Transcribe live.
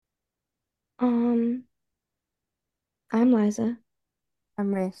Um, I'm Liza,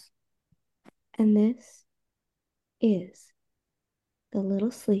 I'm Race. and this is The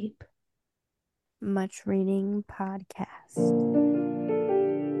Little Sleep. Much Reading Podcast.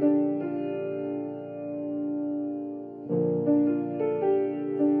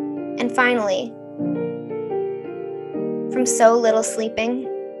 And finally, from so little sleeping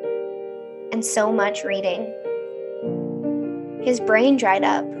and so much reading, his brain dried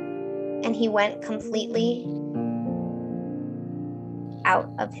up and he went completely out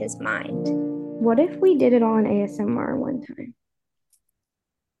of his mind. What if we did it all in ASMR one time?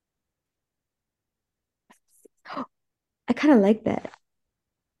 I kind of like that.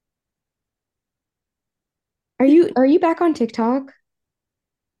 Are you back on TikTok?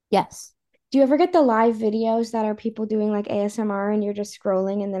 Yes. Do you ever get the live videos that are people doing like ASMR and you're just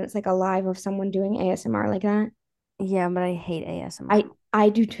scrolling and then it's like a live of someone doing ASMR like that? Yeah, but I hate I ASMR. I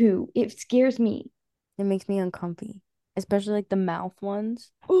do too. It scares me. It makes me uncomfy, especially like the mouth ones.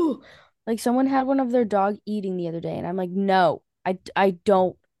 Oh, Like someone had one of their dog eating the other day, and I'm like, no, I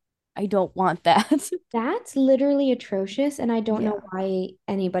don't want that. that's literally atrocious, and I don't know Yeah. why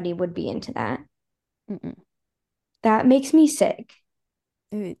anybody would be into that. Mm-mm. That makes me sick.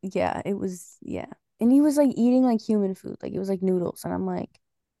 Yeah, it was, yeah. And he was like eating like human food, like it was like noodles, and I'm like,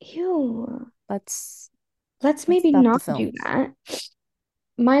 Ew. let's Let's let's maybe stop the not do films. that.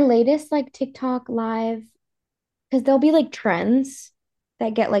 My latest like TikTok live, because there'll be like trends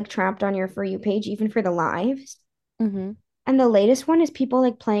that get like trapped on your For You page, even for the lives. Mm-hmm. And the latest one is people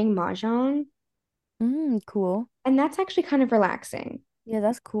like playing mahjong. Cool. And that's actually kind of relaxing. Yeah,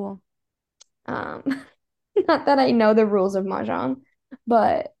 that's cool. Um, not that I know the rules of mahjong,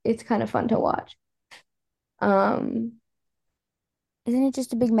 but it's kind of fun to watch. Um, Isn't it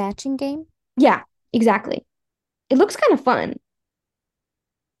just a big matching game? yeah, exactly. It looks kind of fun.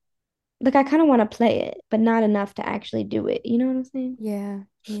 Like I kind of want to play it, but not enough to actually do it. You know what I'm saying? Yeah,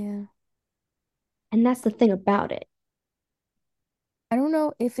 yeah. And that's the thing about it. I don't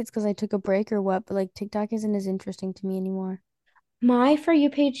know if it's because I took a break or what, but like TikTok isn't as interesting to me anymore. My For You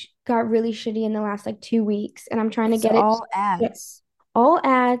page got really shitty in the last like 2 weeks, and I'm trying to It's get it. all Yeah. ads. All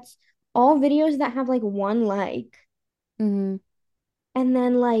ads, all videos that have like one like, Hmm. and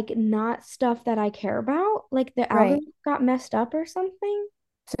then like not stuff that I care about. Like the Right. algorithm got messed up or something.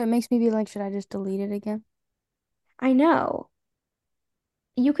 So it makes me be like, should I just delete it again? I know.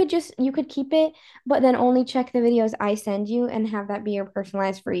 You could keep it, but then only check the videos I send you and have that be your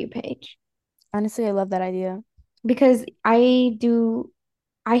personalized For You page. Honestly, I love that idea. Because I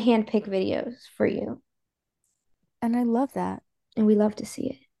handpick videos for you, And I love that. and we love to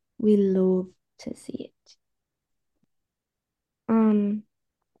see it. We love to see it. Um,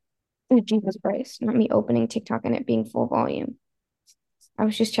 oh, Jesus Christ, not me opening TikTok and it being full volume. I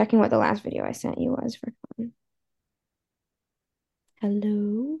was just checking what the last video I sent you was for fun.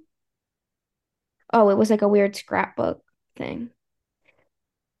 Hello? Oh, it was like a weird scrapbook thing.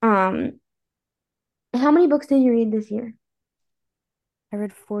 Um, how many books did you read this year? I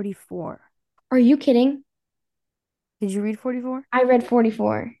read 44. Are you kidding? Did you read 44? I read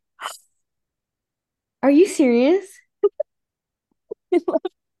 44. Are you serious?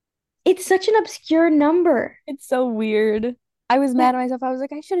 It's such an obscure number. It's so weird. I was Yeah. mad at myself. I was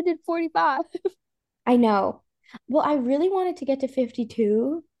like, I should have did 45. I know. Well, I really wanted to get to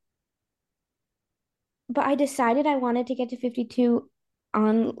 52, but I decided I wanted to get to 52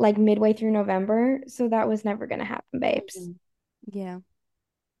 on like midway through November, so that was never gonna happen, babes. Mhm. Yeah.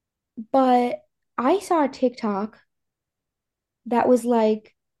 But I saw a TikTok that was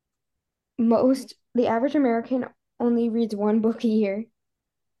like the average American only reads one book a year.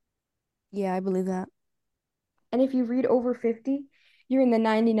 Yeah, I believe that. And if you read over 50, you're in the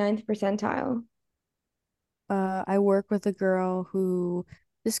 99th percentile. I work with a girl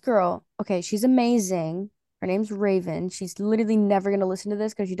this girl, okay, she's amazing. Her name's Raven. She's literally never gonna listen to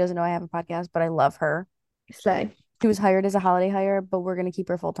this because she doesn't know I have a podcast, but I love her. Slay. She was hired as a holiday hire, but we're gonna keep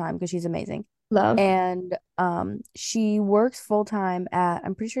her full time because she's amazing. Love. And she works full time at,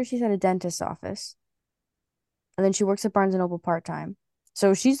 I'm pretty sure she's at a dentist's office. And then she works at Barnes and Noble part time.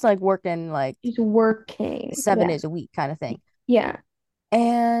 So she's like working like She's working. seven Yeah. days a week kind of thing. Yeah.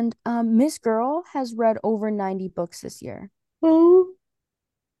 And Miss Girl has read over 90 books this year. Oh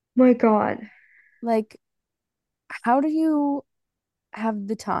my God. Like, how do you have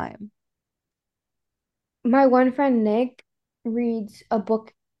the time? My one friend Nick reads a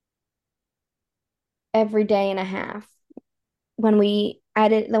book every day and a half. When we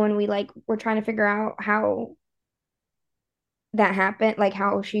like were trying to figure out how that happened, like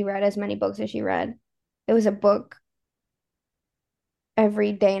how she read as many books as she read. It was a book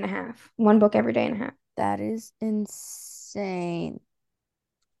every day and a half. One book every day and a half. That is insane.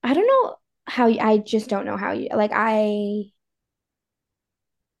 I don't know how you, I just don't know how you like I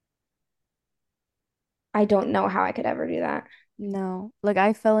don't know how I could ever do that. No, like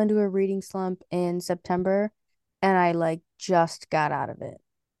I fell into a reading slump in September and I like just got out of it.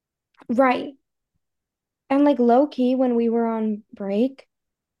 Right. And like low key when we were on break,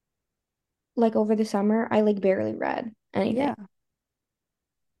 like over the summer, I like barely read anything. Yeah,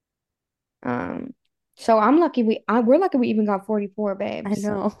 Um, so we're lucky we even got 44, I babes.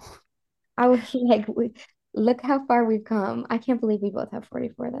 know. I was like, look how far we've come. I can't believe we both have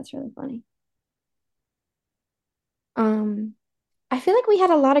 44. That's really funny. Um, I feel like we had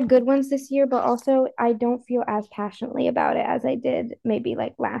a lot of good ones this year, but also I don't feel as passionately about it as I did maybe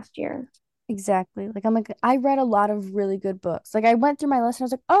like last year. Exactly. Like I'm like I read a lot of really good books. Like I went through my list and I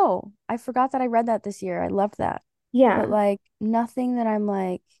was like, "Oh, I forgot that I read that this year. I loved that." But Yeah, like nothing that I'm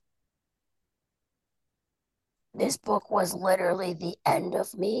like this book was literally the end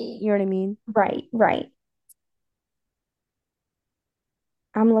of me. You know what I mean? right, right.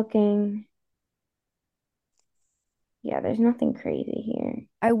 I'm looking. Yeah, there's nothing crazy here.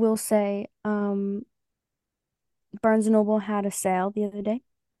 I will say, Barnes& and Noble had a sale the other day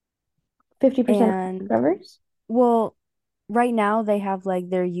 50% and covers? well, right now they have like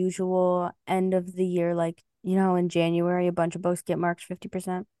their usual end of the year, like, in January, a bunch of books get marked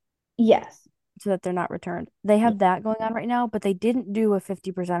 50% Yes. so that they're not returned. They have that going on right now, but they didn't do a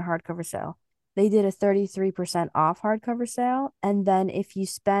 50% hardcover sale. They did a 33% off hardcover sale. And then if you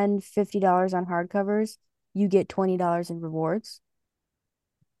spend $50 on hardcovers, you get $20 in rewards.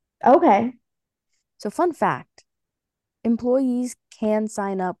 Okay. So, fun fact, employees can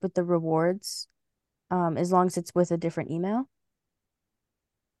sign up with the rewards as long as it's with a different email.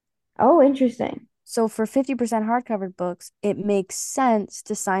 Oh, interesting. So for 50% hardcover books, it makes sense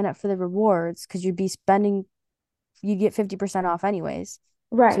to sign up for the rewards because you get 50% off anyways.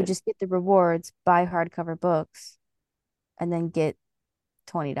 So Right. just get the rewards, buy hardcover books, and then get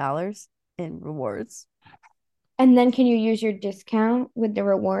 $20 in rewards. And then can you use your discount with the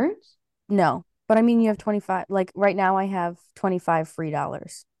rewards? No, but I mean, you have 25, like right now I have 25 free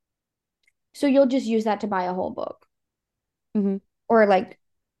dollars. So you'll just use that to buy a whole book Hmm. or like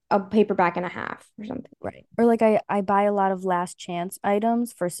a paperback and a half or something. Right. Or like I buy a lot of last chance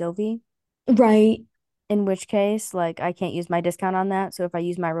items for Sylvie, Right. in which case, like I can't use my discount on that. So if I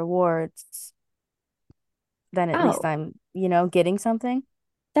use my rewards, then at least Oh, I'm, getting something. You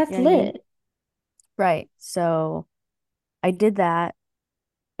that's know what I mean? lit. Right. So I did that.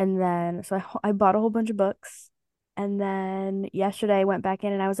 And then, so I bought a whole bunch of books. And then yesterday I went back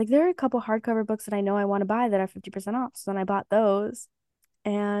in and I was like, there are a couple hardcover books that I know I want to buy that are 50% off. So then I bought those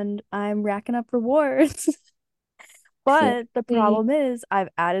and I'm racking up rewards. But the Seriously. problem is I've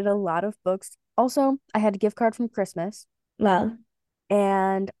added a lot of books. Also, I had a gift card from Christmas. Well,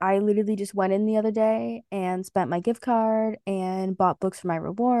 And I literally just went in the other day and spent my gift card and bought books for my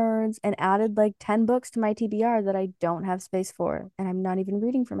rewards and added like 10 books to my TBR that I don't have space for. And I'm not even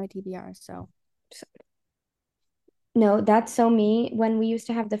reading for my TBR. So, no, that's so me. When we used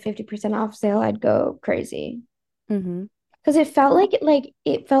to have the 50% off sale, I'd go crazy. hmm. Because it felt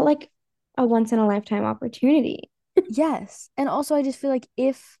like a once in a lifetime opportunity. Yes. And also, I just feel like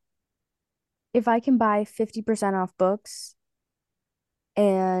if I can buy 50% off books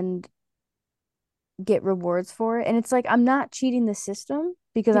and get rewards for it, and it's like I'm not cheating the system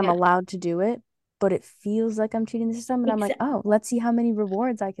because I'm Yeah. allowed to do it, but it feels like I'm cheating the system. And I'm like, Exactly. oh, let's see how many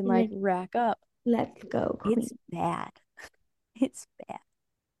rewards I can like Like, rack up. let's go, It's queen. bad. It's bad.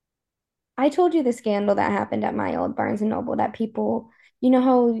 I told you the scandal that happened at my old Barnes and Noble that people, you know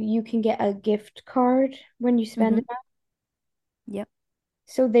how you can get a gift card when you spend Hmm. enough? Yep.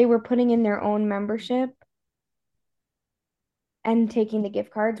 So they were putting in their own membership and taking the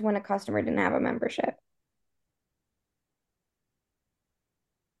gift cards when a customer didn't have a membership.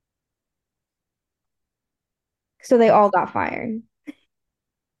 So they all got fired.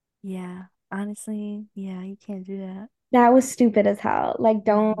 Yeah. Honestly, yeah, you can't do that. That was stupid as hell. Like, Hmm.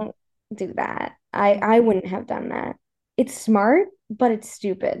 don't do that. I wouldn't have done that. It's smart, but it's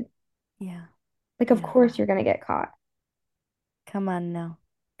stupid. Yeah. Like, of Yeah. course you're gonna get caught. Come on now.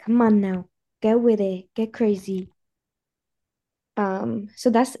 Come on now. Get with it. Get crazy. So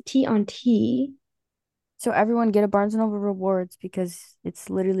that's T on T. So everyone get a Barnes& and Noble rewards because it's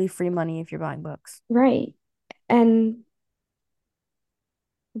literally free money if you're buying books. Right. And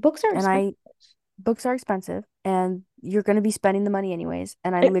books are And expensive. books are expensive and you're going to be spending the money anyways.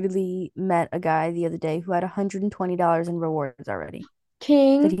 And I literally met a guy the other day who had $120 in rewards already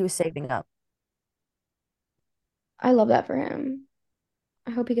that King, he was saving up. I love that for him.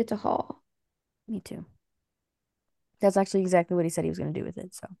 I hope he gets a haul. Me too. That's actually exactly what he said he was going to do with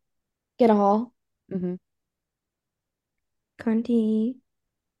it. So, Get a haul. hmm Cunty.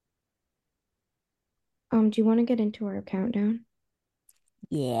 Do you want to get into our countdown?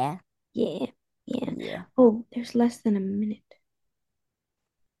 yeah, Yeah. Yeah. yeah, Oh, there's less than a minute.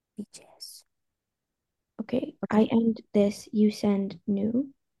 bitches. Okay, I Okay, end this. You send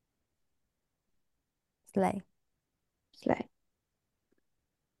new. slay. Slay.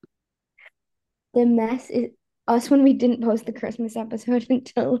 The mess is us when we didn't post the Christmas episode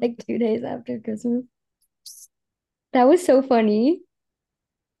until like 2 days after Christmas. That was so funny.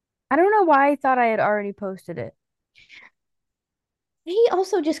 I don't know why I thought I had already posted it. He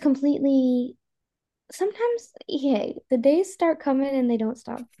also just completely sometimes, yeah, the days start coming and they don't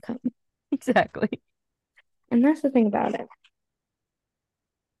stop coming. Exactly. And that's the thing about it.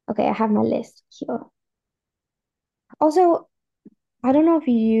 Okay, I have my list here. Also, I don't know if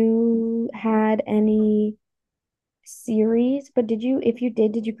you had any series, but if you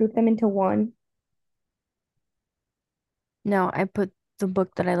did you group them into one? No, I put the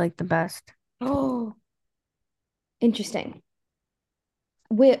book that I like the best. Oh, interesting.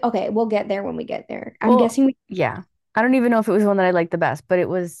 We'll get there when we get there. I'm Well, guessing yeah. I don't even know if it was one that I liked the best, but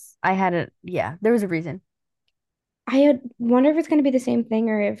I had it. Yeah, there was a reason. wonder if it's gonna be the same thing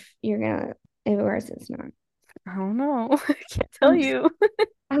or if it's not. I don't know. I can't tell I'm you.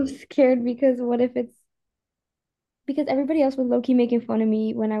 I'm scared because what if it's because everybody else was low-key making fun of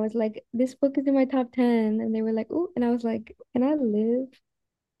me when I was like, this book is in my top 10, and they were like, oh, and I was like, can I live?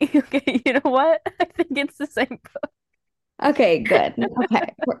 Okay, you know what? I think it's the same book. Okay, good.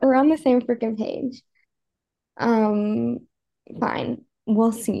 Okay, we're on the same freaking page. Um, fine.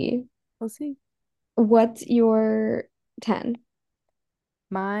 We'll see. We'll see. What's your 10?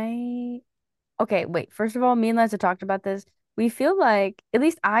 My Okay, wait. First of all, me and Liza talked about this. We feel like, at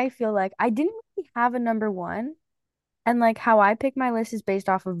least I feel like I didn't really have a number one. And like how I pick my list is based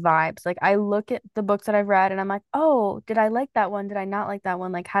off of vibes. Like I look at the books that I've read and I'm like, oh, did I like that one? Did I not like that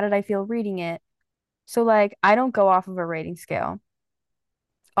one? Like, how did I feel reading it? So like I don't go off of a rating scale.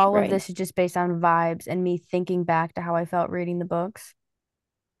 All of Right. this is just based on vibes and me thinking back to how I felt reading the books.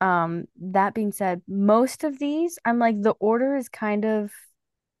 That being said, most of these, I'm like the order is kind of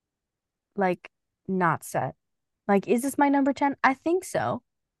like not set. Like, is this my number 10? I think so.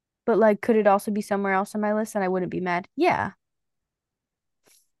 But like, could it also be somewhere else on my list and I wouldn't be mad? Yeah.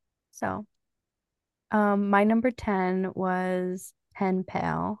 So, my number 10 was Pen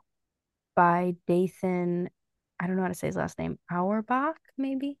Pal by Dathan. I don't know how to say his last name. Auerbach,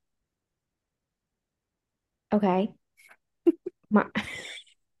 maybe? Okay. My,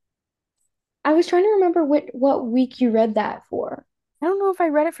 I was trying to remember what week you read that for. I don't know if I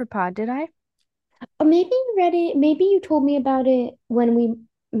read it for Pod, did I? Maybe you read it, maybe you told me about it when we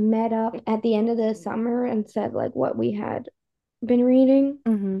met up at the end of the summer and said like what we had been reading.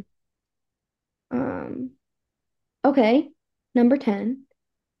 Mm-hmm. Um, okay, number 10.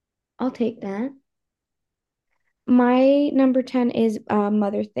 I'll take that. My number 10 is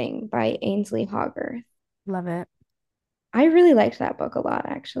Mother Thing by Ainsley Hogarth. Love it. I really liked that book a lot,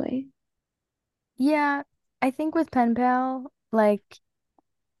 actually. Yeah, I think with Pen Pal, like,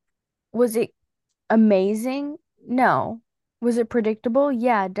 was it amazing? No. Was it predictable?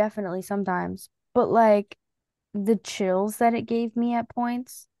 Yeah, definitely sometimes. But like the chills that it gave me at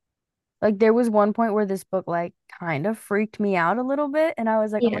points, like there was one point where this book like kind of freaked me out a little bit and I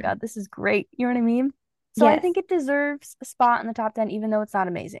was like, "Oh my Yeah. God, this is great." You know what I mean? So I Yes. think it deserves a spot in the top 10 even though it's not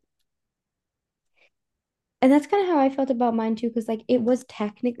amazing. And that's kind of how I felt about mine too, because it was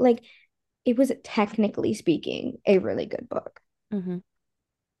technically speaking a really good book. Hmm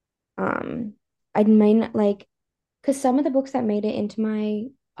Um, I might not like because some of the books that made it into my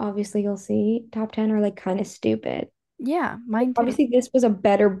obviously you'll see top 10 are like kind of stupid. Yeah, mine too. Obviously, this was a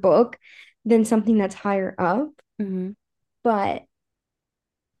better book than something that's higher up, Hmm but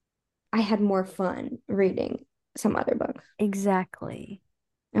I had more fun reading some other books. Exactly.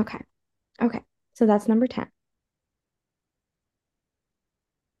 Okay. Okay. So that's number 10.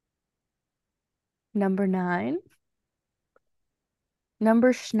 Number 9.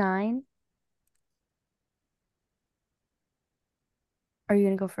 Number 9. Are you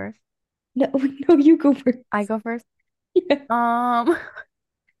gonna go first? No, no, you go first. I go first. Yeah. Um,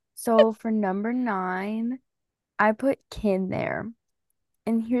 so for number 9, I put Kin there.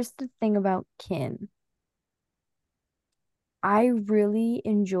 And here's the thing about Kin. I really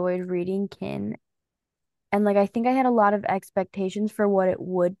enjoyed reading Kin. And like I think I had a lot of expectations for what it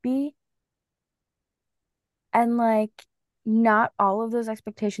would be. And like not all of those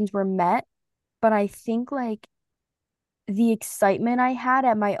expectations were met, but I think like the excitement I had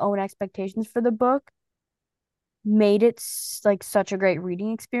at my own expectations for the book made it like such a great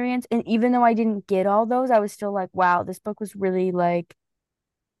reading experience. And even though I didn't get all those, I was still like, wow, this book was really like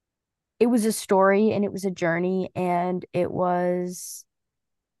it was a story and it was a journey and it was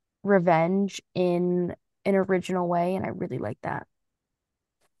revenge in an original way, and I really like that.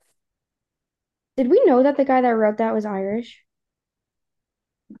 Did we know that the guy that wrote that was Irish?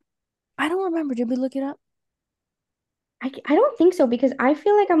 I don't remember. Did we look it up? I don't think so because I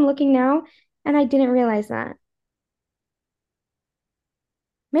feel like I'm looking now and I didn't realize that.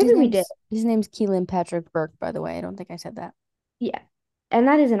 Maybe we did. His name's Keelan Patrick Burke, by the way. I don't think I said that. Yeah. And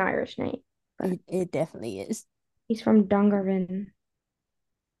that is an Irish name, but It definitely is. he's from Dungarvan,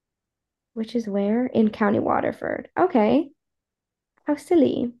 which is where? In County Waterford. Okay. How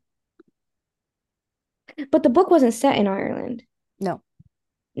silly. But the book wasn't set in Ireland. No,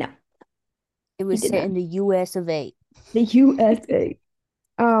 No, it he was did set not. in the US of A. The USA.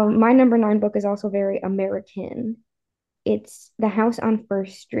 My number nine book is also very American. It's The House on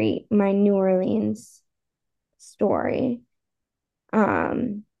First Street, my New Orleans story,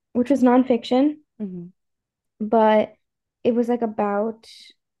 um, which was nonfiction, Hmm. but it was like about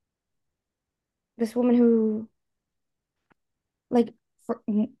this woman who, like, for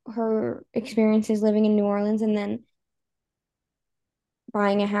her experiences living in New Orleans and then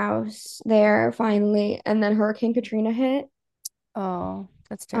buying a house there finally, and then Hurricane Katrina hit. Oh,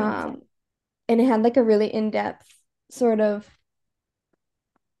 that's terrible. Um, and it had like a really in-depth sort of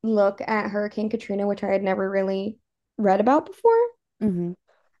look at Hurricane Katrina, which I had never really read about before. Hmm.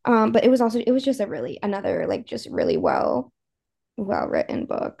 But it was just a really another like just really well written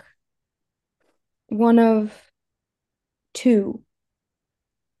book. One of two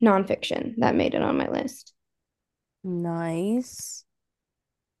nonfiction that made it on my list. Nice.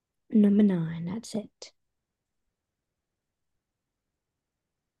 Number nine, that's it.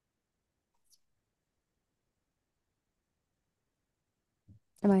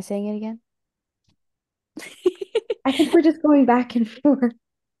 Am I saying it again? I think we're just going back and forth.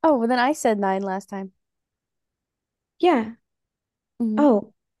 Oh, well, then I said nine last time. Yeah. Hmm.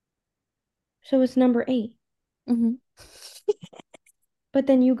 Oh, so it's number eight. Hmm. But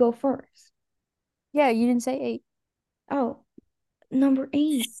then you go first. Yeah, you didn't say eight. Oh, number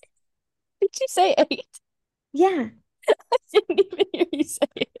eight. Did you say eight? Yeah. I didn't even hear you say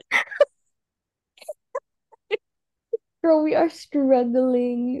it. Girl, we are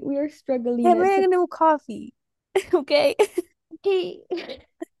struggling. We are Yeah, struggling we're to gonna do coffee. Okay. okay.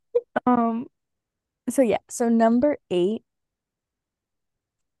 Um, so yeah, so number eight,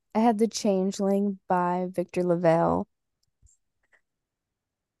 I had The Changeling by Victor LaValle.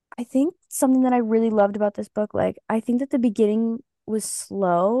 I think something that I really loved about this book, like I think that the beginning was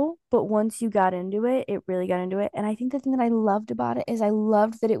slow, but once you got into it, it really got into it. And I think the thing that I loved about it is I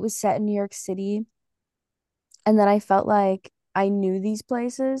loved that it was set in New York City and that I felt like I knew these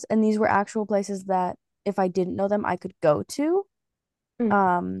places and these were actual places that if I didn't know them, I could go to. Mm,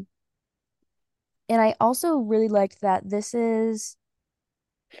 Um, and I also really liked that this is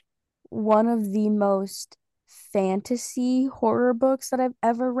one of the most fantasy horror books that I've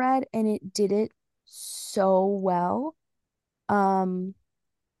ever read, and it did it so well. Um,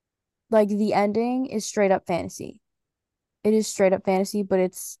 like the ending is straight up fantasy. It is straight up fantasy, but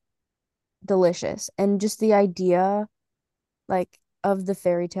it's delicious. And just the idea, like, of the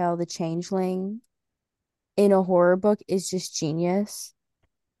fairy tale, the changeling in a horror book is just genius.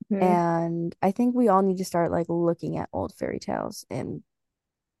 mhm. And I think we all need to start like looking at old fairy tales and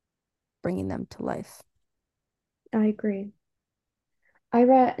bringing them to life. I agree.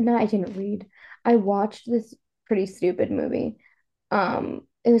 No, I didn't read. I watched this pretty stupid movie.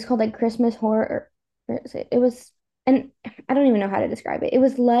 It was called like Christmas Horror. It was, and I don't even know how to describe it. It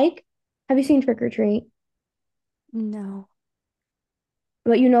was like, have you seen Trick or Treat? No.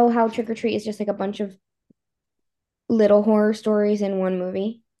 But you know how Trick or Treat is just like a bunch of little horror stories in one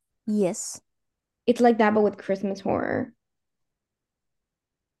movie? Yes. It's like that, but with Christmas horror.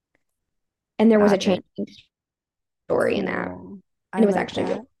 And there was a Got change it. story in that. Cool. And I it was like actually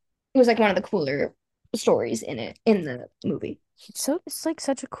really, that. it was like one of the cooler stories in it, in the movie. It's like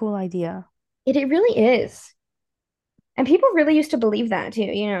such a cool idea. It really is. And people really used to believe that too,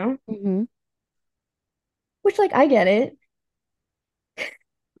 you know? Hmm. Which, like, I get it.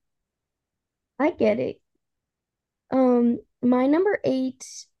 I get it. My number eight,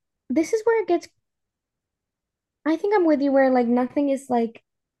 this is where it gets, I think I'm with you where like nothing is like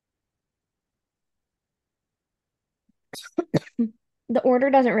the order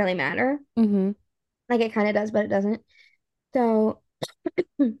doesn't really matter. Hmm. Like it kind of does, but it doesn't. So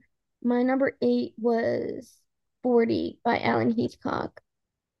my number eight was 40 by Alan Hitchcock,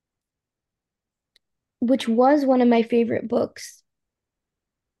 which was one of my favorite books.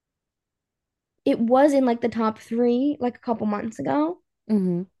 It was in like the top three like a couple months ago,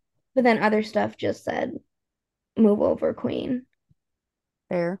 Mm-hmm. but then other stuff just said move over, Queen.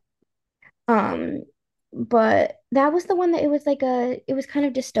 Fair. Um, but that was the one that it was kind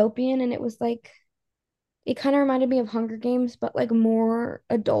of dystopian and it was like it kind of reminded me of Hunger Games, but like more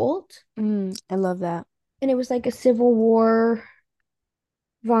adult. I love that. And it was like a Civil War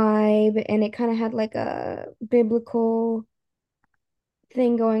vibe, and it kind of had like a biblical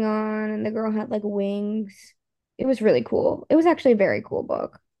thing going on, and the girl had like wings. It was really cool. It was actually a very cool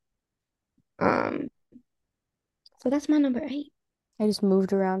book. Um, so that's my number eight. I just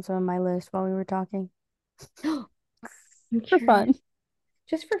moved around some of my list while we were talking I'm for curious. fun.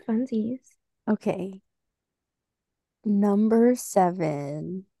 Just for funsies. Okay. Number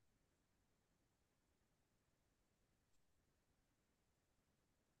 7.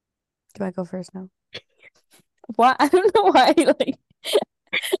 Do I go first now? Why? I don't know why I like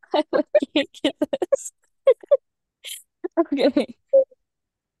can't get this. Okay.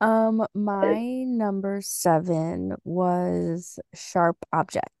 My number 7 was Sharp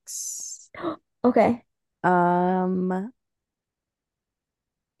Objects. Okay. Um,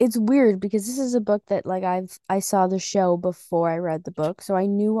 it's weird because this is a book that like I saw the show before I read the book, so I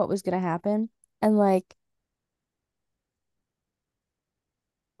knew what was gonna happen. And like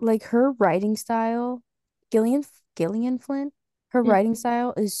her writing style, Gillian Flynn, her Mm, writing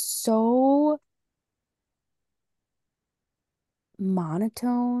style is so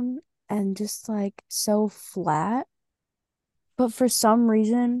monotone and just like so flat. But for some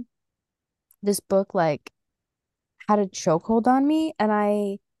reason, this book like had a chokehold on me and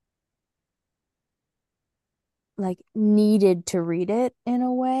I like needed to read it in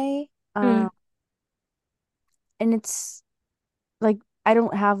a way. mm, And it's like I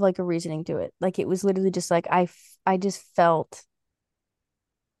don't have like a reasoning to it. Like it was literally just like I just felt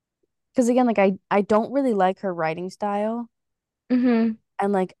because again like I don't really like her writing style mm-hmm.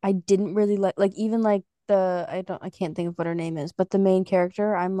 and like I didn't really like even like the I can't think of what her name is, but the main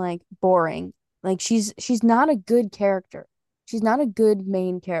character, I'm like boring. Like she's not a good character. She's not a good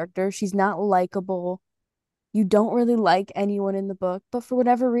main character. She's not likable. You don't really like anyone in the book, but for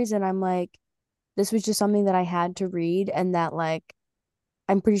whatever reason, I'm like, this was just something that I had to read and that like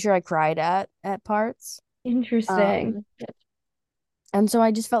I'm pretty sure I cried at parts. Interesting. Um, and so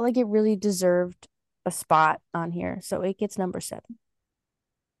I just felt like it really deserved a spot on here. So it gets number 7.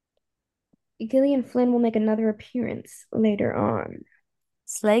 Gillian Flynn will make another appearance later on.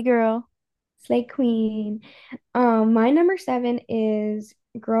 Slay girl. Slay Queen. My number seven is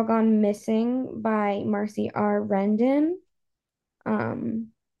Girl Gone Missing by Marcy R. Rendon, um,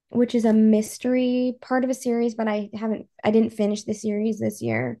 which is a mystery part of a series, but I didn't finish the series this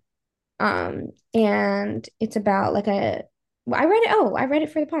year. And it's about like I read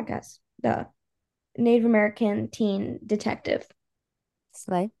it for the podcast. The Native American teen detective.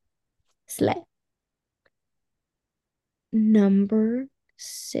 Slay. Slay. Number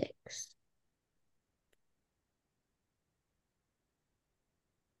six.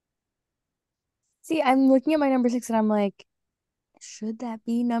 See, I'm looking at my number 6 and I'm like, should that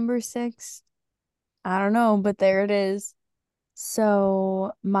be number 6? I don't know, but there it is.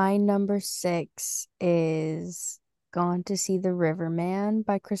 So my number 6 is Gone to See the Riverman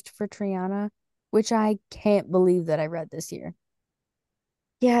by Christopher Triana, which I can't believe that I read this year.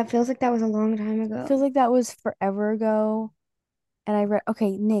 Yeah, it feels like that was a long time It feels ago. like that was forever ago. And I read,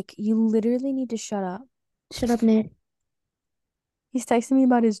 okay, Nick, you literally need to shut up. Shut up, Nick. He's texting me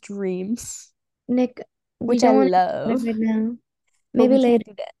about his dreams, Nick, we which I don't want to talk about it love, right now. but Maybe we can't later.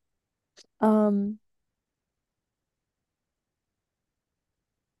 do that. Um,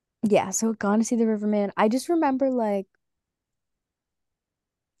 yeah, so Gone to See the Riverman. I just remember like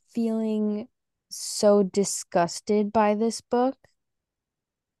feeling so disgusted by this book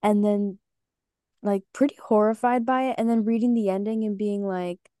and then like pretty horrified by it and then reading the ending and being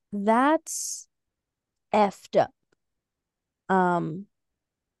like, that's effed up. Um,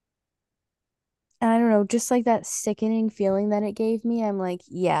 and I don't know, just like that sickening feeling that it gave me, I'm like,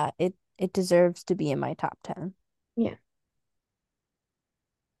 yeah, it deserves to be in my top 10. Yeah.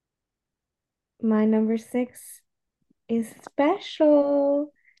 My number six is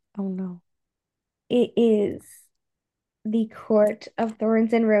special. Oh no. It is the Court of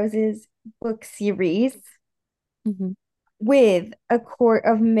Thorns and Roses book series Hmm. with A Court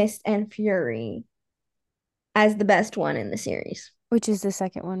of Mist and Fury as the best one in the series, Which is the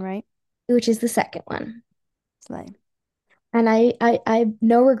second one, right? which is the second one. Slay. And I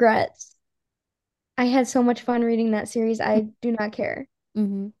no regrets. I had so much fun reading that series. I do not care.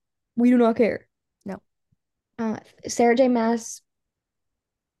 Mm-hmm. We do not care. No. Uh, Sarah J. Maas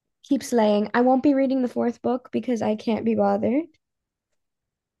keeps laying. I won't be reading the fourth book because I can't be bothered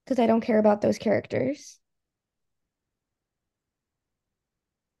because I don't care about those characters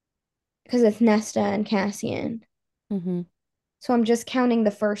because it's Nesta and Cassian. Mm-hmm. So I'm just counting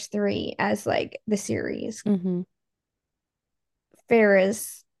the first three as like the series, Mm-hmm.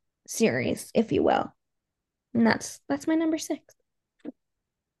 Farrah's series, if you will. And that's my number six.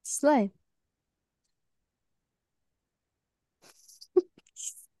 Slay.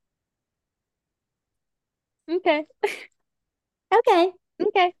 Okay. Okay.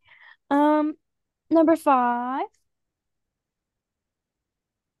 Okay. Um, number five.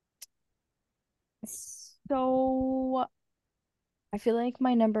 So I feel like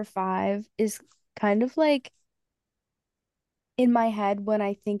my number five is kind of like in my head when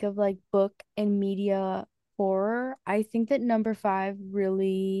I think of like book and media horror. I think that number five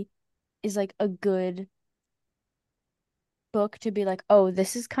really is like a good book to be like, oh,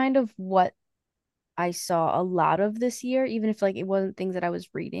 this is kind of what I saw a lot of this year, even if like it wasn't things that I was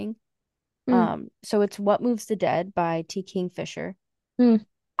reading. Mm, So it's What Moves the Dead by T. Kingfisher. mm.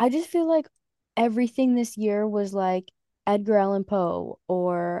 I just feel like everything this year was like Edgar Allan Poe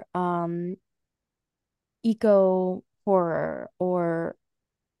or eco horror or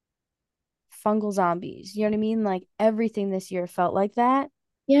fungal zombies. You know what I mean? Like everything this year felt like that.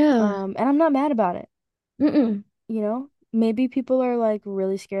 Yeah. And I'm not mad about it, Mm-mm. you know? Maybe people are like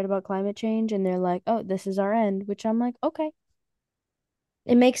really scared about climate change and they're like, "Oh, this is our end," which I'm like, "Okay,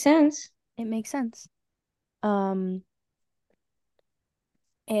 It makes sense. it makes sense." Um,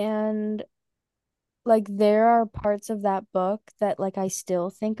 and like there are parts of that book that like I still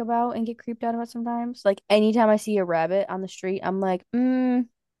think about and get creeped out about sometimes. Like anytime I see a rabbit on the street, I'm like,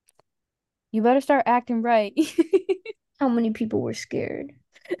 you better start acting right." How many people were scared?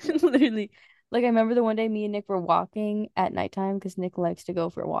 Literally. Like I remember the one day me and Nick were walking at nighttime because Nick likes to go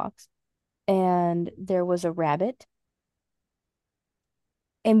for walks, and there was a rabbit,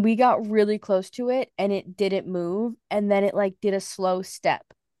 and we got really close to it, and it didn't move, and then it like did a slow step.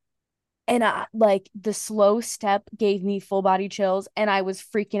 And I like the slow step gave me full body chills and I was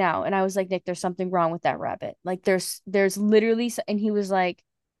freaking out. And I was like, Nick, there's something wrong with that rabbit. Like there's literally and he was like,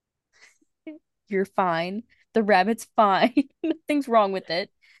 you're fine. The rabbit's fine. Nothing's wrong with it.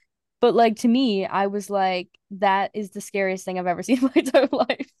 But like to me, I was like, that is the scariest thing I've ever seen in my entire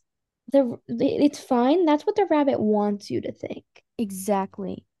life. It's fine. That's what the rabbit wants you to think.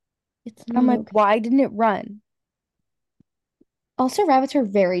 Exactly. It's I'm not like, okay. why didn't it run? Also, rabbits are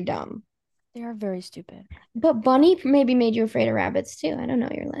very dumb. They are very stupid. But Bunny maybe made you afraid of rabbits too. I don't know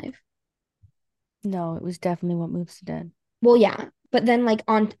your life. No, it was definitely What Moves the Dead. Well, yeah, but then like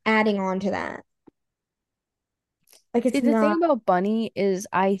on adding on to that, like See, it's the thing not. about Bunny is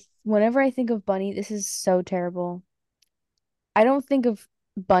whenever I think of Bunny, this is so terrible. I don't think of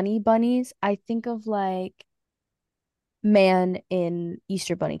bunnies. I think of like man in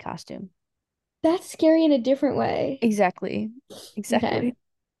Easter bunny costume. That's scary in a different way. Exactly. Okay, Exactly.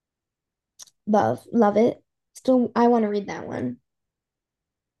 love it. Still, I want to read that one.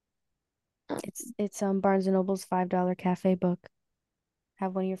 Um, It's Barnes and Noble's $5 cafe book.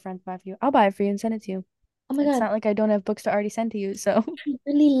 Have one of your friends buy it for you. I'll buy it for you and send it to you. oh my It's God, not like I don't have books to already send to you, so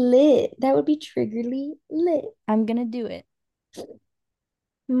really lit. That would be triggerly lit. I'm gonna do it.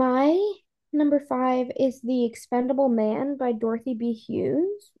 My number five is The Expendable Man by Dorothy B.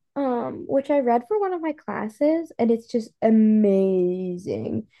 Hughes, which I read for one of my classes, and it's just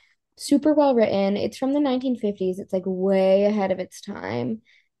amazing. Super well written. It's from the 1950s. It's like way ahead of its time.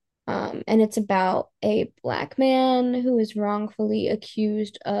 And it's about a black man who is wrongfully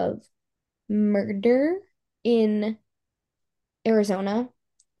accused of murder in Arizona,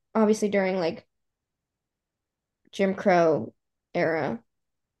 obviously during like Jim Crow era,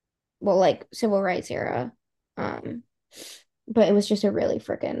 well, like civil rights era. Um, but it was just a really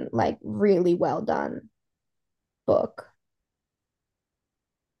freaking like really well done book.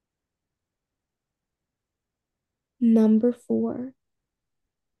 Number four.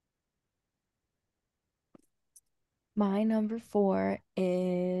 My number four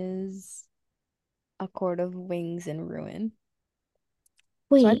is A Court of Wings and Ruin.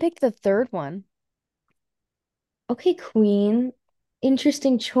 So I Wait, picked the third one, okay, Queen.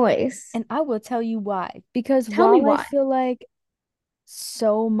 Interesting choice. and I will tell you why. Because Tell me while I why. feel like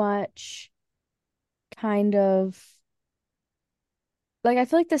so much kind of like I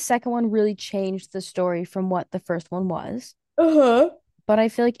feel like the second one really changed the story from what the first one was. Uh-huh. But I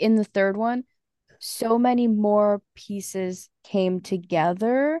feel like in the third one, so many more pieces came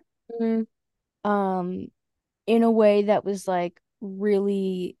together Mm, um in a way that was like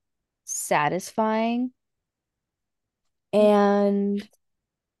really satisfying. And,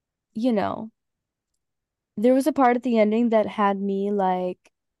 you know, there was a part at the ending that had me like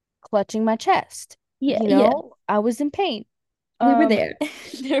clutching my chest. Yeah, You yeah, know, I was in pain. we were Um, there.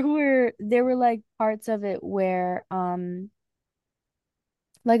 there were like parts of it where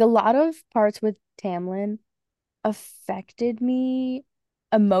like a lot of parts with Tamlin affected me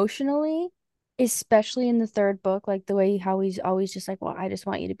emotionally, especially in the third book, like the way how he's always just like, well, I just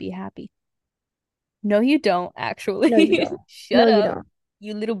want you to be happy. No, you don't No, you actually. don't. No, Shut you up, don't.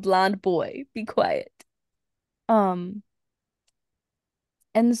 you little blonde boy. Be quiet. Um,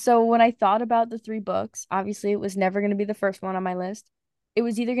 and so when I thought about the three books, obviously it was never going to be the first one on my list. It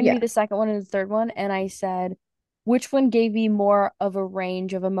was either going to be Yeah. the second one or the third one, and I said, which one gave me more of a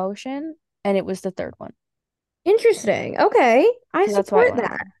range of emotion? And it was the third one. Interesting. Okay. I So that's why I support went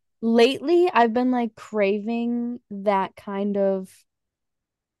with that. it. Lately, I've been like craving that kind of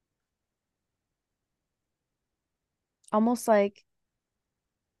almost like,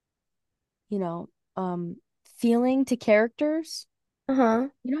 you know, feeling to characters. Uh-huh.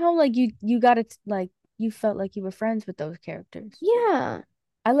 You know how like you got it like you felt like you were friends with those characters. Yeah.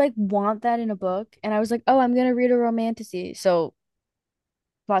 I like want that in a book, and I was like, oh, I'm gonna read a romantasy. So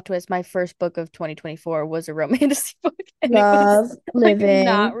plot twist, my first book of 2024 was a romantasy book, and it was Love like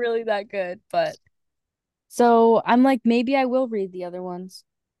not living. really that good. But so I'm like, maybe I will read the other ones,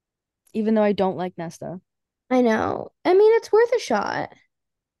 even though I don't like Nesta. I know. I mean, it's worth a shot.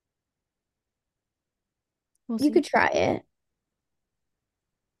 We'll You see. could try it.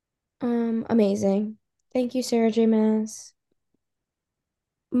 Amazing. Thank you, Sarah J. Maas.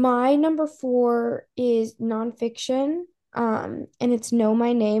 My number four is nonfiction. And it's Know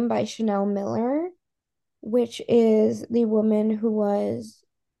My Name by Chanel Miller, which is the woman who was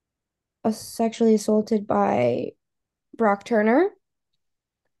sexually assaulted by Brock Turner.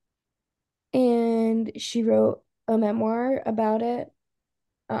 And she wrote a memoir about it.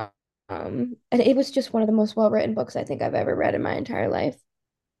 And it was just one of the most well-written books I think I've ever read in my entire life.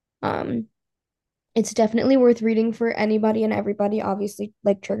 Um, it's definitely worth reading for anybody and everybody, obviously,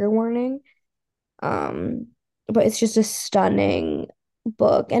 like trigger warning. Um, but it's just a stunning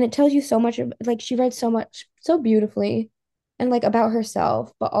book, and it tells you so much of like she writes so much so beautifully and like about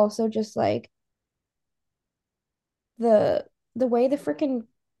herself, but also just like the the way the freaking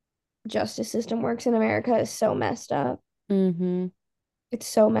justice system works in America is so messed up. Mm-hmm. It's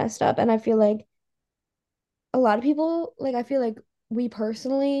so messed up, and I feel like a lot of people like I feel like we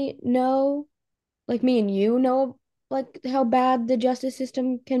personally know, like me and you know, like how bad the justice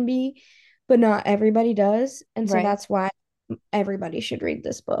system can be, but not everybody does. And so Right. that's why everybody should read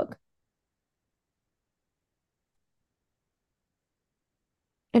this book.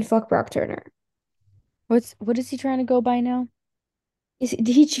 And fuck Brock Turner. What is he trying to go by now?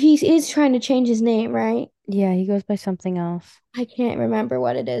 He is trying to change his name, right? Yeah, he goes by something else. I can't remember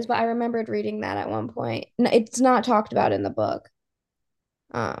what it is, but I remembered reading that at one point. It's not talked about in the book.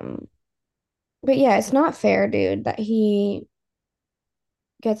 Um, but yeah, it's not fair, dude, that he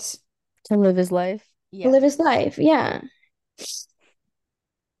gets To live his life. to Yeah. live his life. Yeah.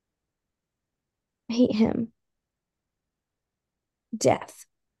 I hate him. Death.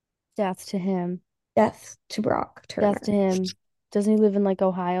 Death to him. Death to Brock Death Turner. to him. Doesn't he live in like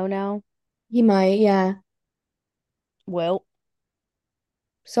Ohio now? He might, yeah. Well,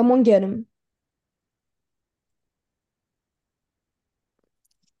 Someone get him.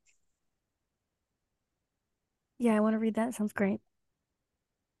 yeah, I want to read that. Sounds great.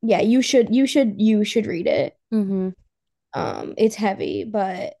 Yeah, you should read it. Mm-hmm. It's heavy,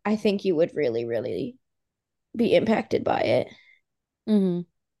 but I think you would really, really be impacted by it. Mm-hmm.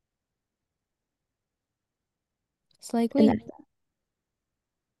 It's like, And wait. that's that.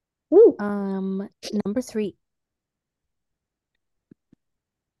 Woo. Number three.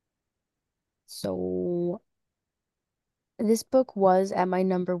 So this book was at my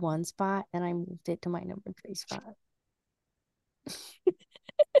number one spot, and I moved it to my number three spot.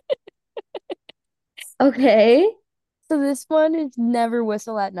 Okay. So this one is Never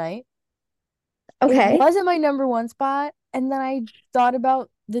Whistle at Night. It Okay. wasn't my number one spot, and then I thought about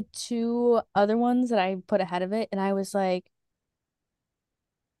the two other ones that I put ahead of it, and I was like,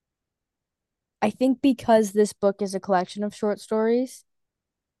 I think because this book is a collection of short stories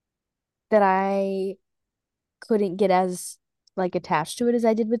that I couldn't get as like attached to it as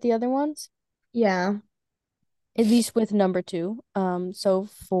I did with the other ones, Yeah. at least with number two. So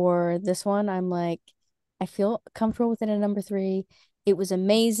for this one, I'm like, I feel comfortable with it at number three. It was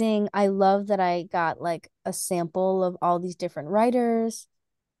amazing. I love that I got like a sample of all these different writers.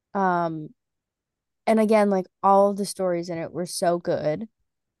 Um, And again, like all of the stories in it were so good.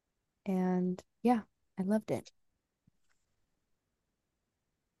 And yeah, I loved it.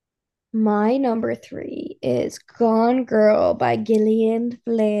 My number three is Gone Girl by Gillian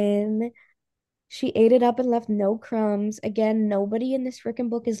Flynn. She ate it up and left no crumbs. Again, nobody in this freaking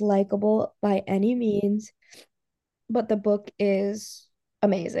book is likable by any means, but the book is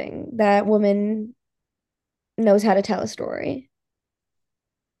amazing. That woman knows how to tell a story.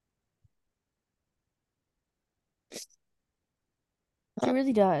 She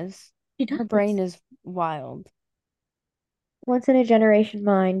really does. She Her brain does. is wild. Once in a generation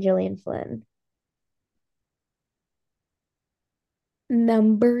mind, Gillian Flynn.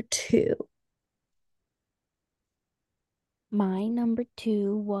 Number two. My number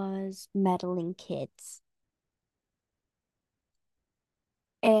two was Meddling Kids.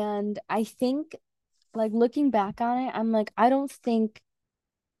 And I think, like, looking back on it, I'm like, I don't think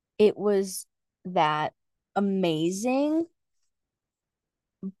it was that amazing,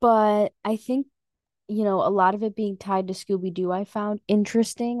 but I think, a lot of it being tied to Scooby-Doo, I found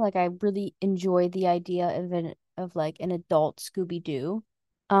interesting. Like, I really enjoyed the idea of like an adult Scooby-Doo.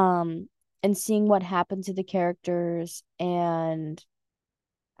 Um, and seeing what happened to the characters and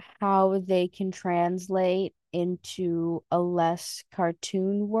how they can translate into a less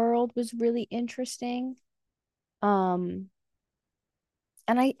cartoon world was really interesting. Um,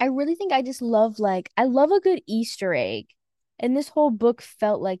 and I really think I just love like I love a good Easter egg. And this whole book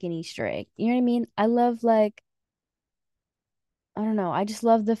felt like an Easter egg. You know what I mean? I love like I don't know. I just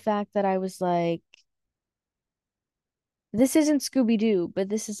love the fact that I was like, this isn't Scooby-Doo, but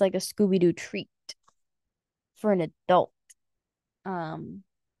this is like a Scooby-Doo treat for an adult. Um,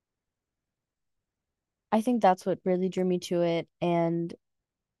 I think that's what really drew me to it, and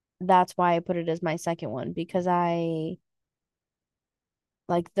that's why I put it as my second one because I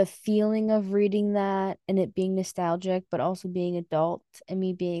like the feeling of reading that and it being nostalgic, but also being adult and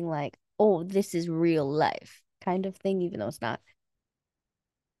me being like, oh, this is real life kind of thing, even though it's not,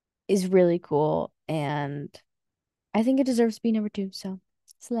 is really cool. And I think it deserves to be number two. So,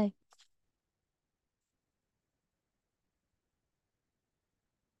 slay.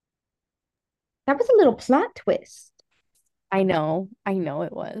 That was a little plot twist. I know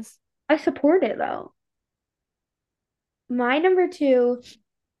it was. I support it though. My number two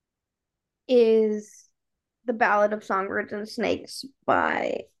is The Ballad of Songbirds and Snakes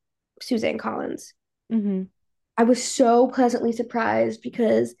by Suzanne Collins. Mm-hmm. I was so pleasantly surprised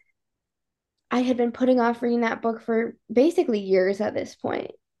because I had been putting off reading that book for basically years at this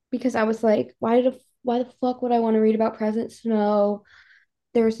point because I was like, why the fuck would I want to read about President Snow?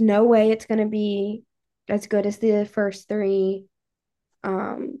 There's no way it's gonna be as good as the first three.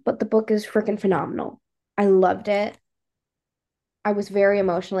 But the book is freaking phenomenal. I loved it. I was very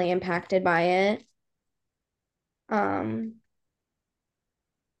emotionally impacted by it. Um,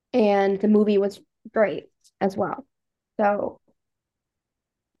 and the movie was great as well. So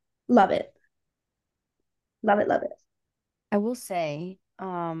love it. Love it, love it. I will say,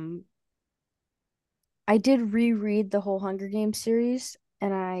 I did reread the whole Hunger Games series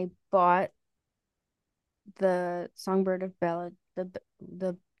and I bought the Songbird of Ballad,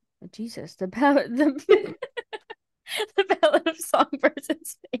 the Jesus, the ballad, the Ballad of Songbirds and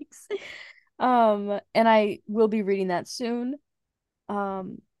Snakes. And I will be reading that soon.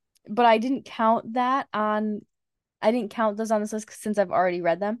 Um, but I didn't count those on this list since I've already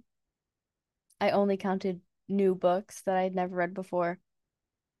read them. I only counted new books that I had never read before.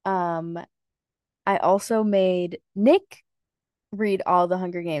 Um, I also made Nick read all the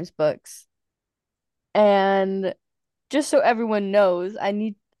Hunger Games books. And just so everyone knows, I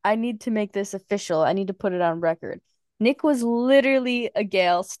need to make this official. I need to put it on record. Nick was literally a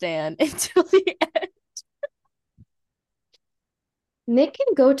Gale stan until the end. Nick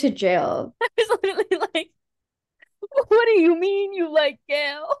can go to jail. I was literally like, "What do you mean you like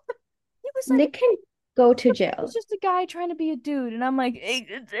Gale?" He was like, Nick can go to "He's jail. just a guy trying to be a dude," and I'm like,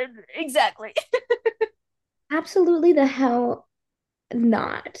 Exactly." Absolutely the hell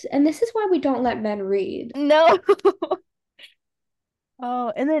not. And this is why we don't let men read. No.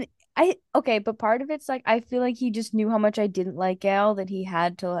 Oh, and then okay, but part of it's like I feel like he just knew how much I didn't like Gale that he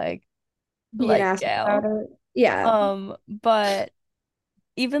had to Be an like ass about Gale. it. Yeah. But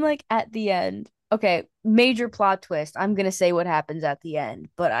even like at the end, okay, major plot twist. I'm gonna say what happens at the end,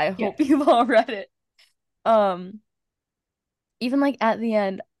 but I Yeah. hope you've all read it. Um, even like at the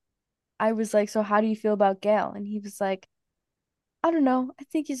end, I was like, "So how do you feel about Gale?" And he was like, "I don't know. I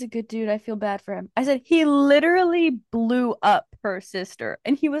think he's a good dude. I feel bad for him." I said, "He literally blew up her sister,"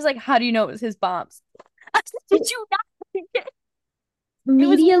 and he was like, "How do you know it was his bombs?" I said, "Did you not? It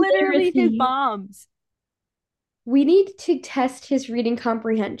was Media literally his literacy. bombs." We need to test his reading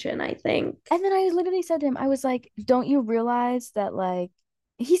comprehension, I think. And then I literally said to him, I was like, don't you realize that like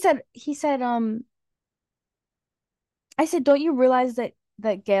I said, don't you realize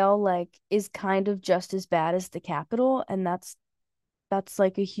that Gale like is kind of just as bad as the Capitol, and that's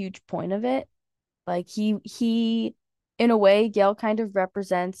like a huge point of it. Like he in a way, Gale kind of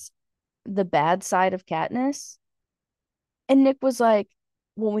represents the bad side of Katniss. And Nick was like,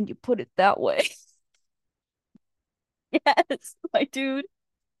 well, when you put it that way. Yes, my dude.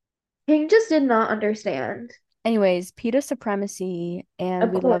 King just did not understand. Anyways, PETA supremacy, and Of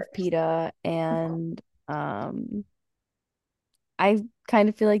we love course. PETA, Of course. and I kind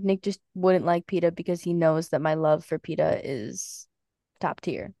of feel like Nick just wouldn't like PETA because he knows that my love for PETA is top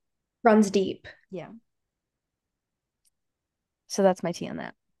tier. Runs deep. Yeah. So that's my tea on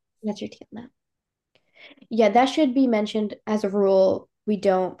that. That's your tea on that. Yeah, that should be mentioned as a rule. We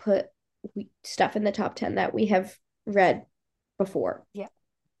don't put stuff in the top 10 that we have read before. Yeah.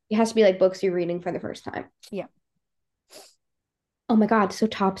 It has to be like books you're reading for the first time. Yeah. Oh my God, so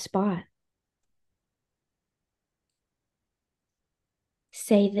top spot.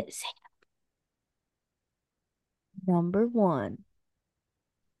 Say that. Say Number one.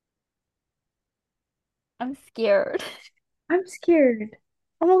 I'm scared. I'm scared.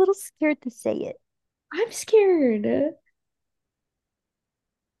 I'm a little scared to say it. I'm scared.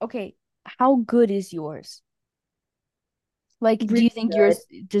 Okay, how good is yours? Like, do Really you think good. yours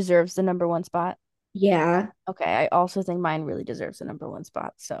deserves the number one spot? Yeah. Okay, I also think mine really deserves the number one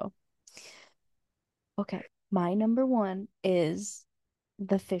spot. So, okay, my number one is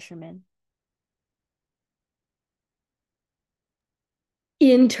The Fisherman.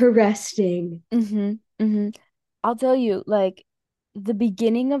 Interesting. Mm-hmm. Mm-hmm. I'll tell you, like, the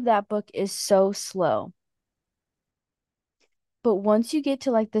beginning of that book is so slow. But once you get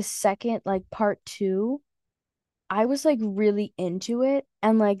to like the second, like part two, I was like really into it.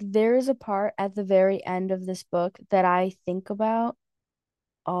 And like there is a part at the very end of this book that I think about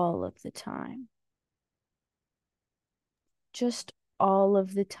all of the time. Just all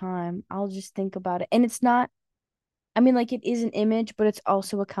of the time. I'll just think about it. And it's not, I mean, like it is an image, but it's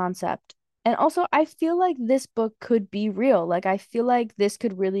also a concept. And also, I feel like this book could be real. Like I feel like this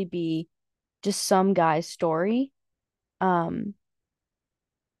could really be just some guy's story. Um,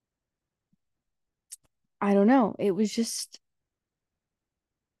 I don't know. It was just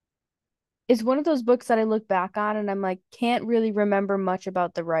it's one of those books that I look back on and I'm like, can't really remember much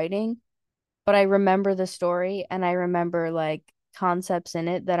about the writing, but I remember the story and I remember like concepts in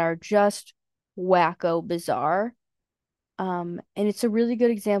it that are just wacko bizarre. And it's a really good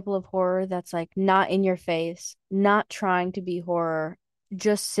example of horror that's like not in your face, not trying to be horror,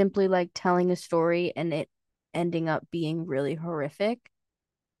 just simply like telling a story and it ending up being really horrific.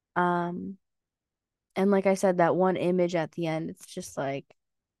 Um, and like I said, that one image at the end, it's just like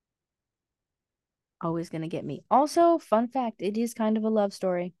always gonna get me. Also, fun fact, it is kind of a love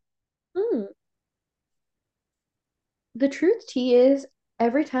story. Hmm. The truth tea is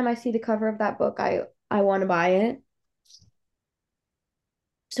every time I see the cover of that book, I want to buy it.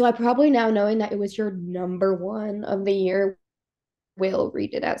 So I probably now knowing that it was your number one of the year will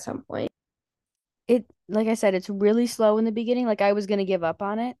read it at some point. It, like I said, it's really slow in the beginning. Like I was gonna give up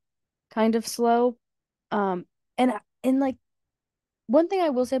on it, kind of slow. Um, and like one thing I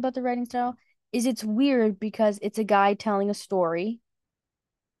will say about the writing style is it's weird because it's a guy telling a story,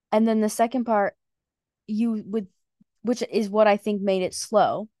 and then the second part you would, which is what I think made it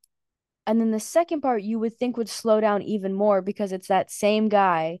slow. And then the second part you would think would slow down even more because it's that same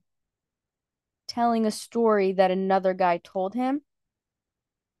guy telling a story that another guy told him.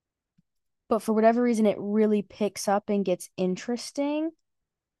 But for whatever reason, it really picks up and gets interesting.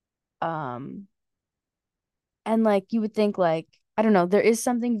 Um, and like you would think like, I don't know, there is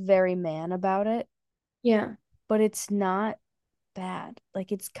something very man about it, Yeah. but it's not bad.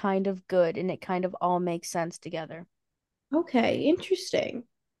 Like it's kind of good and it kind of all makes sense together. Okay, interesting.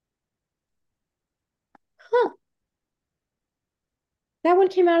 Huh. That one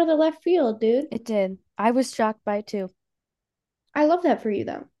came out of the left field, dude. It did. I was shocked by it too. I love that for you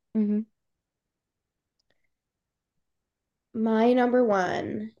though. Mm-hmm. My number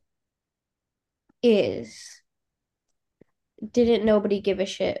one is Didn't Nobody Give a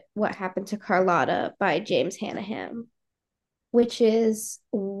Shit What Happened to Carlotta by James Hanahan, which is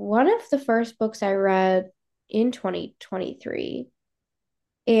one of the first books I read in 2023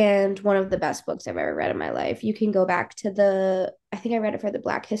 and one of the best books I've ever read in my life. You can go back to I think I read it for the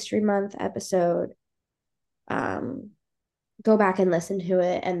Black History Month episode. Um, Go back and listen to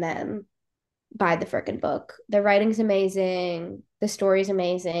it and then buy the freaking book. The writing's amazing, the story's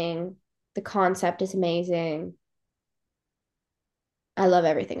amazing, the concept is amazing. I love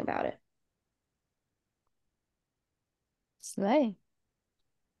everything about it. Slay.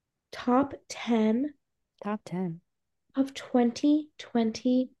 Top 10 Top 10. of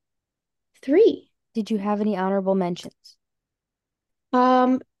 2023. Did you have any honorable mentions?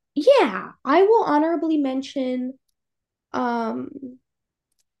 Um, yeah, I will honorably mention, um,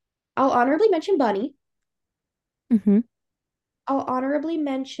 I'll honorably mention Bunny. Mm-hmm. I'll honorably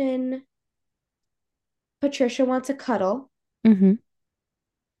mention Patricia Wants a Cuddle. Mm-hmm.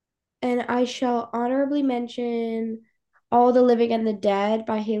 And I shall honorably mention All the Living and the Dead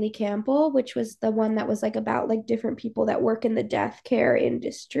by Haley Campbell, which was the one that was like about like different people that work in the death care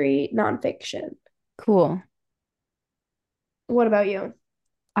industry, nonfiction. Cool. What about you?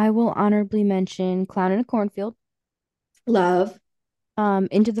 I will honorably mention Clown in a Cornfield, Love,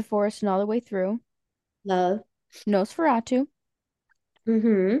 Into the Forest and All the Way Through, love. Nosferatu,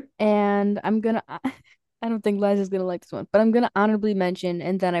 Mm-hmm. and I'm gonna I don't think Liza's gonna like this one, but I'm gonna honorably mention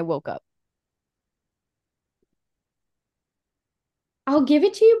And Then I Woke Up. I'll give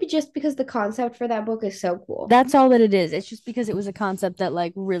it to you just because the concept for that book is so cool. That's all that it is. It's just because it was a concept that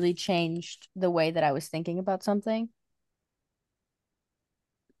like really changed the way that I was thinking about something.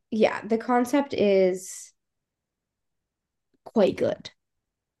 Yeah, the concept is quite good.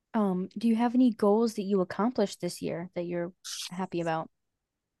 Do you have any goals that you accomplished this year that you're happy about?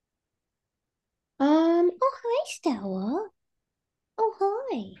 Oh, hi, Stella. Oh,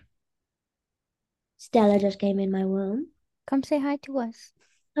 hi. Stella just came in my room. Come say hi to us.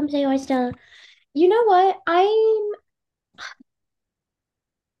 Come say hi, Stella. You know what? I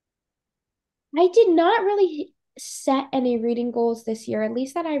did not really set any reading goals this year, at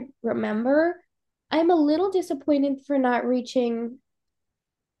least that I remember. I'm a little disappointed for not reaching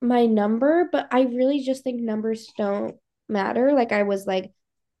my number, but I really just think numbers don't matter. Like I was like,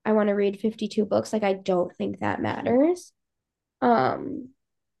 I want to read 52 books. Like I don't think that matters. Um,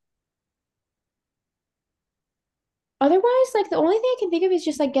 Otherwise, like the only thing I can think of is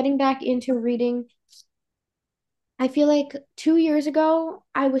just like getting back into reading. I feel like 2 years ago,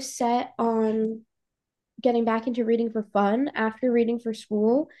 I was set on getting back into reading for fun after reading for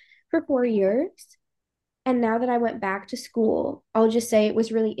school for 4 years. And now that I went back to school, I'll just say it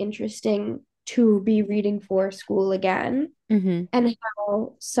was really interesting to be reading for school again Mm-hmm. and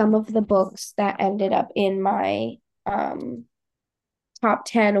how some of the books that ended up in my um top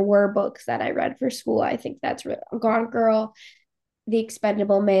 10 were books that I read for school. I think that's really Gone Girl, The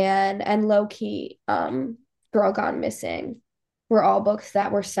Expendable Man, and Low Key, Girl Gone Missing were all books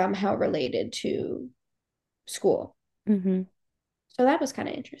that were somehow related to school. Mm-hmm. So that was kind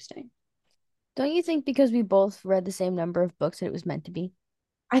of interesting. Don't you think because we both read the same number of books that it was meant to be?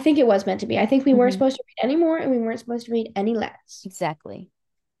 I think it was meant to be. I think we weren't Mm-hmm. supposed to read any more and we weren't supposed to read any less. Exactly.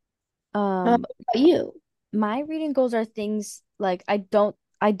 What about you? My reading goals are things like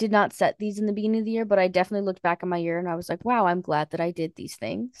I did not set these in the beginning of the year, but I definitely looked back on my year and I was like, wow, I'm glad that I did these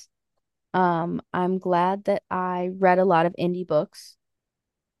things. I'm glad that I read a lot of indie books.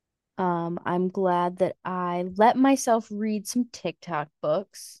 I'm glad that I let myself read some TikTok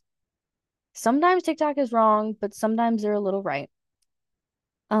books. Sometimes TikTok is wrong, but sometimes they're a little right.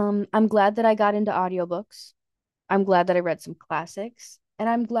 I'm glad that I got into audiobooks. I'm glad that I read some classics, and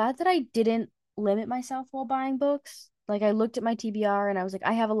I'm glad that I didn't limit myself while buying books. Like I looked at my TBR and I was like,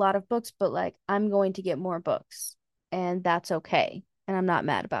 I have a lot of books, but like I'm going to get more books, and that's okay, and I'm not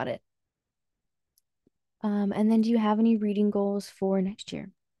mad about it. And then do you have any reading goals for next year?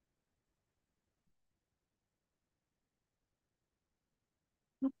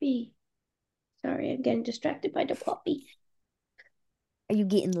 Puppy. Sorry, I'm getting distracted by the puppy. Are you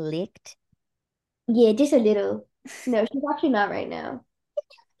getting licked? Yeah, just a little. No, she's actually not right now.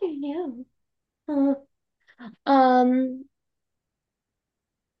 I know. Um,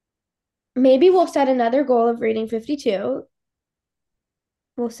 Maybe we'll set another goal of reading 52.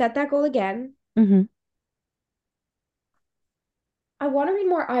 We'll set that goal again. Mm-hmm. I want to read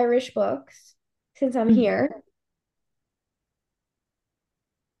more Irish books since I'm Mm-hmm. here.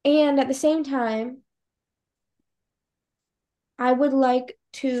 And at the same time, I would like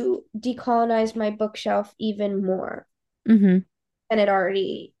to decolonize my bookshelf even more Mm-hmm. than it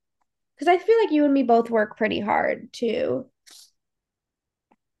already, because I feel like you and me both work pretty hard to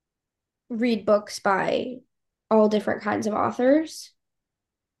read books by all different kinds of authors.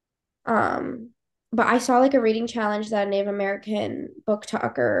 Um, but I saw like a reading challenge that a Native American book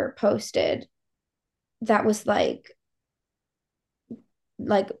talker posted that was like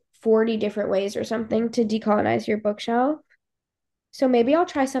 40 different ways or something to decolonize your bookshelf. So maybe I'll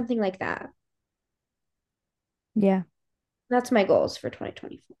try something like that. Yeah, That's my goals for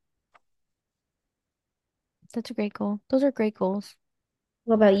 2024. that's a great goal. Those are great goals.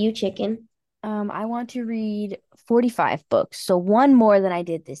 What about you, chicken? I want to read 45 books, so one more than I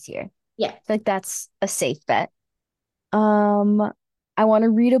did this year. Yeah. I feel like that's a safe bet. Um, I want to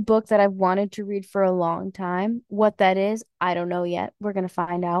read a book that I've wanted to read for a long time. What that is, I don't know yet. We're gonna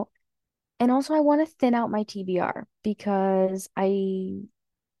find out. And also, I want to thin out my TBR because I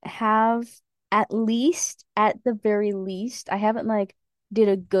have at the very least, I haven't like did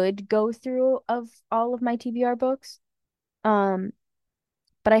a good go through of all of my TBR books. Um,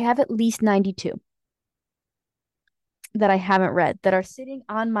 but I have at least 92 that I haven't read that are sitting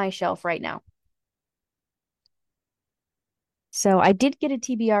on my shelf right now. So I did get a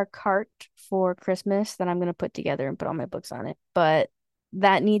TBR cart for Christmas that I'm gonna put together and put all my books on it. But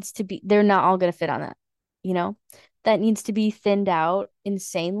that needs to be, they're not all gonna fit on that, you know? That needs to be thinned out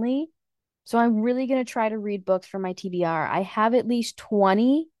insanely. So I'm really gonna try to read books for my TBR. I have at least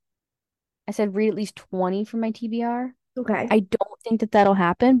 20. I said read at least 20 for my TBR. Okay. I don't think that that'll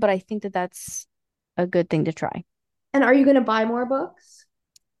happen, but I think that that's a good thing to try. And are you going to buy more books?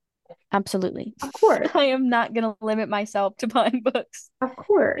 Absolutely. Of course. I am not gonna limit myself to buying books Of because I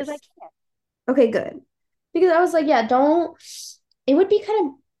course. can't. Okay, good. Because I was like, yeah, don't. It would be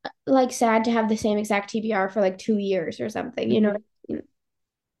kind of like sad to have the same exact TBR for like 2 years or something, you know what Mhm. I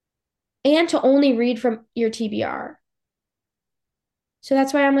mean? And to only read from your TBR. So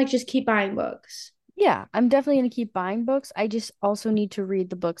that's why I'm like, just keep buying books. Yeah, I'm definitely gonna keep buying books. I just also need to read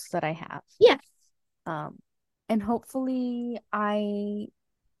the books that I have. Yeah. Um, and hopefully I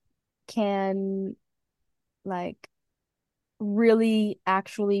can like really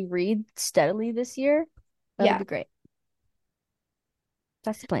actually read steadily this year. That'll Yeah. be great.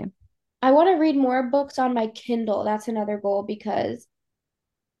 That's the plan. I want to read more books on my Kindle. That's another goal because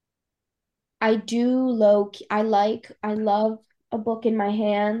I do I love a book in my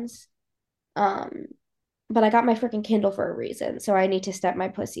hands. Um, but I got my freaking Kindle for a reason. So I need to step my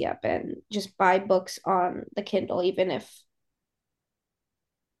pussy up and just buy books on the Kindle, even if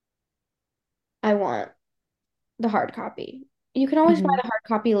I want the hard copy. You can always buy Hmm. the hard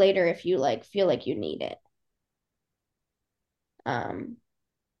copy later if you like feel like you need it. Um,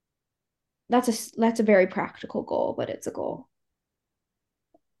 that's a very practical goal, but it's a goal.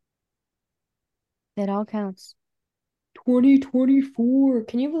 It all counts. 2024.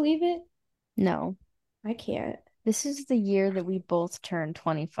 Can you believe it? No, I can't. this is the year that we both turned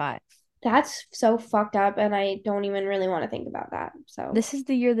 25. That's so fucked up, and I don't even really want to think about that. So This is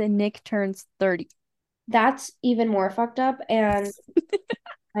the year that Nick turns 30. that's even more fucked up, and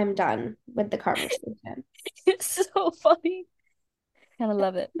I'm done with the conversation. It's so funny. Kind of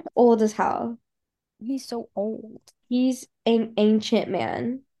love it. Old as hell. He's so old. He's an ancient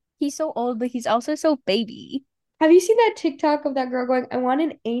man. He's so old, but he's also so baby. Have you seen that TikTok of that girl going, I want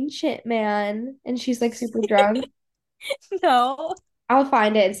an ancient man? And she's like super drunk. No. I'll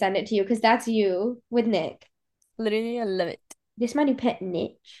find it and send it to you because that's you with Nick. Literally, I love it. This my new pet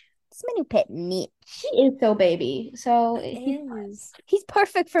Niche. It's my new pet Mitch. He is so baby. So he's Is. He's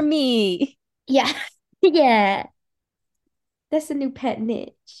perfect for me. yeah. Yeah. That's the new pet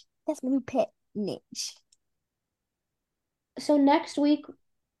Niche. That's my new pet Mitch. So next week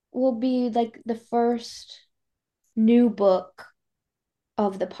will be like the first new book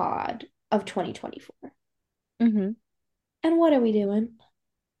of the pod of 2024. Hmm. And what are we doing?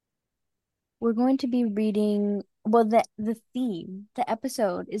 We're going to be reading, well, the theme, the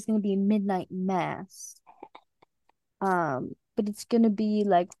episode is going to be Midnight Mass. But it's going to be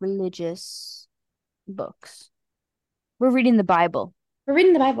like religious books. We're reading the Bible. We're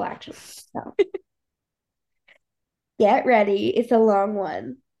reading the Bible actually. So get ready. It's a long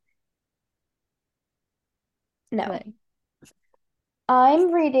one. No. But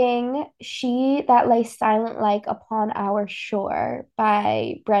I'm reading She That Lay Silent Like Upon Our Shore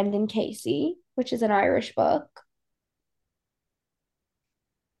by Brendan Casey, which is an Irish book.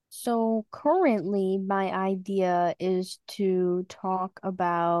 so currently my idea is to talk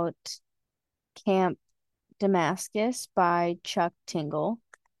about Camp Damascus by Chuck Tingle.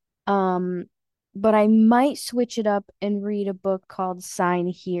 Um, but I might switch it up and read a book called Sign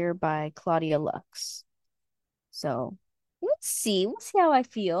Here by Claudia Lux. So let's see. We'll see how I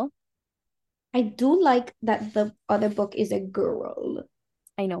feel. I do like that the other book is a girl.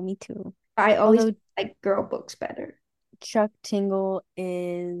 I know, me too. I always Although like girl books better. Chuck Tingle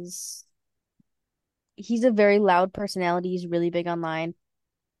he's a very loud personality. He's really big online.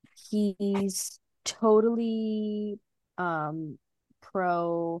 He's totally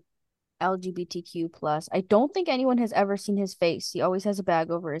pro LGBTQ plus. I don't think anyone has ever seen his face. He always has a bag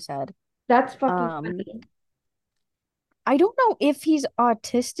over his head. That's fucking Um, funny. I don't know if he's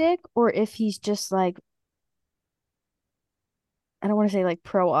autistic or if he's just like I don't want to say like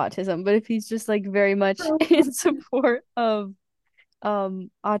pro autism, but if he's just like very much Oh. in support of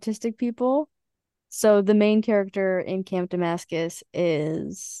autistic people. So the main character in Camp Damascus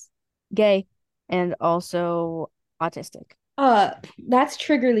is gay and also autistic. That's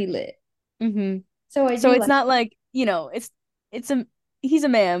triggerly lit. Hmm. So I So do it's like, not like, it's a he's a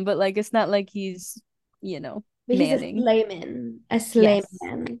man, but like it's not like he's, but he's manning. a slay Yes,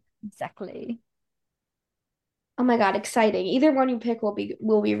 man. exactly. Oh my God, exciting. Either one you pick will be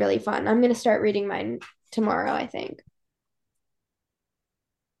really fun. I'm gonna start reading mine tomorrow, I think.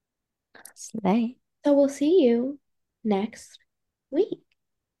 Slay. So we'll see you next week.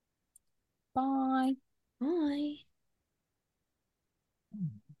 Bye. Bye.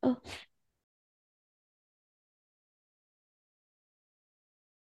 Oh.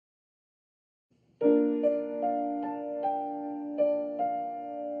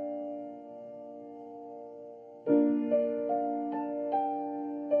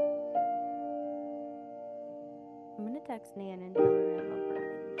 I'm gonna text Nan and tell her I love her.